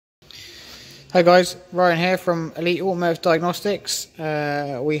Hi guys, Ryan here from Elite Automotive Diagnostics.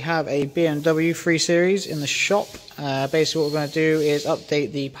 We have a BMW 3 Series in the shop. Basically what we're going to do is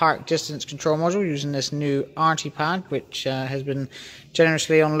update the park distance control module using this new ArtiPad, which has been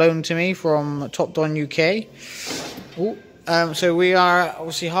generously on loan to me from Top Don UK. So we are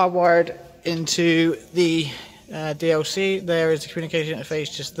obviously hardwired into the DLC. There is the communication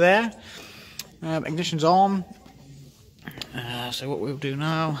interface just there. Ignition's on. So what we'll do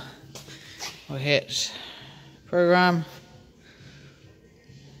now, we'll hit program,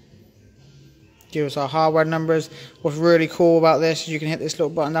 give us our hardware numbers. What's really cool about this is you can hit this little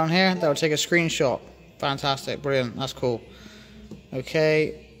button down here, that will take a screenshot. Fantastic, brilliant, that's cool.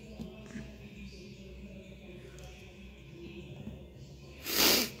 Okay.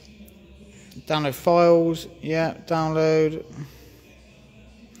 Download files, yeah, download.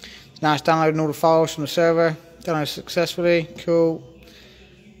 Now it's downloading all the files from the server. Download successfully, cool.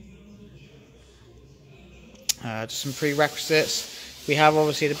 Just some prerequisites. We have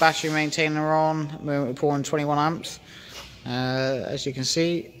obviously the battery maintainer on. At the moment we're pouring 21 amps. As you can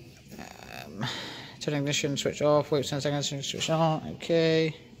see, turn ignition, switch off, wait 10 seconds, switch on,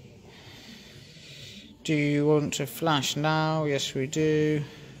 okay. Do you want to flash now? Yes we do.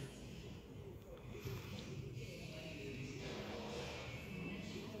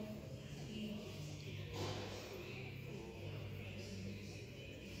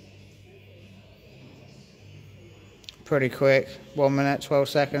 Pretty quick, 1 minute 12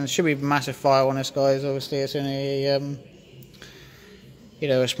 seconds. Should be a massive file on this, guys. Obviously it's only a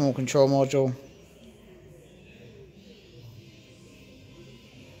small control module.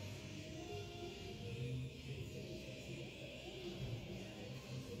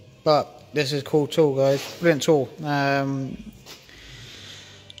 But this is a cool tool, guys, brilliant tool. Haven't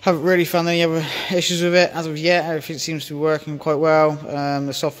really found any other issues with it as of yet. Everything seems to be working quite well.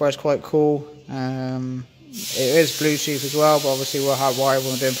 The software is quite cool. It is Bluetooth as well, but obviously we're hardwired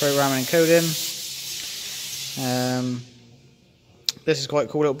when we're doing programming and coding. This is quite a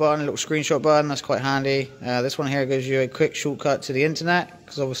cool little button, a little screenshot button, that's quite handy. This one here gives you a quick shortcut to the internet,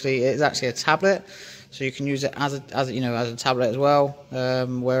 because obviously it's actually a tablet, so you can use it as a tablet as well.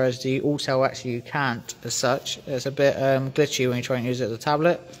 Whereas the Auto actually you can't as such. It's a bit glitchy when you try and use it as a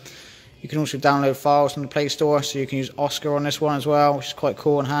tablet. You can also download files from the Play Store, so you can use Oscar on this one as well, which is quite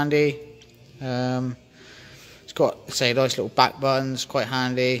cool and handy. It's got, say, nice little back buttons, quite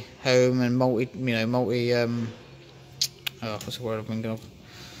handy. Home and what's the word I'm thinking of?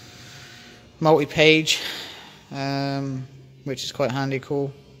 Multi-page, which is quite handy,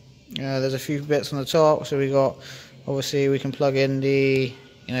 cool. There's a few bits on the top, so we got, obviously we can plug in the,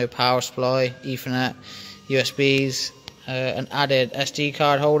 power supply, Ethernet, USBs, an added SD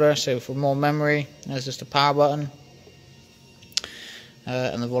card holder, so for more memory. There's just a power button,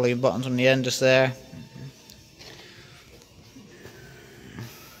 and the volume buttons on the end just there.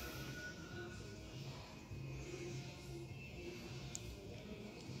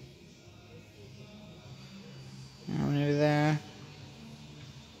 Nearly there.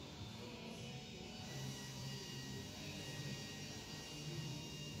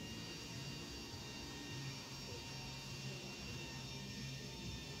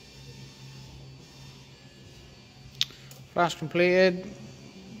 Flash completed.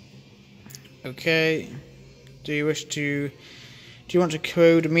 Okay. Do you want to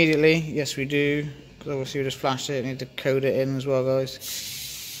code immediately? Yes we do, because obviously we just flashed it, need to code it in as well, guys.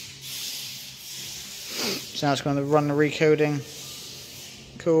 So now it's going to run the recoding.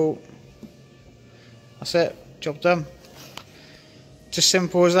 Cool. That's it. Job done. Just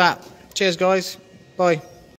simple as that. Cheers, guys. Bye.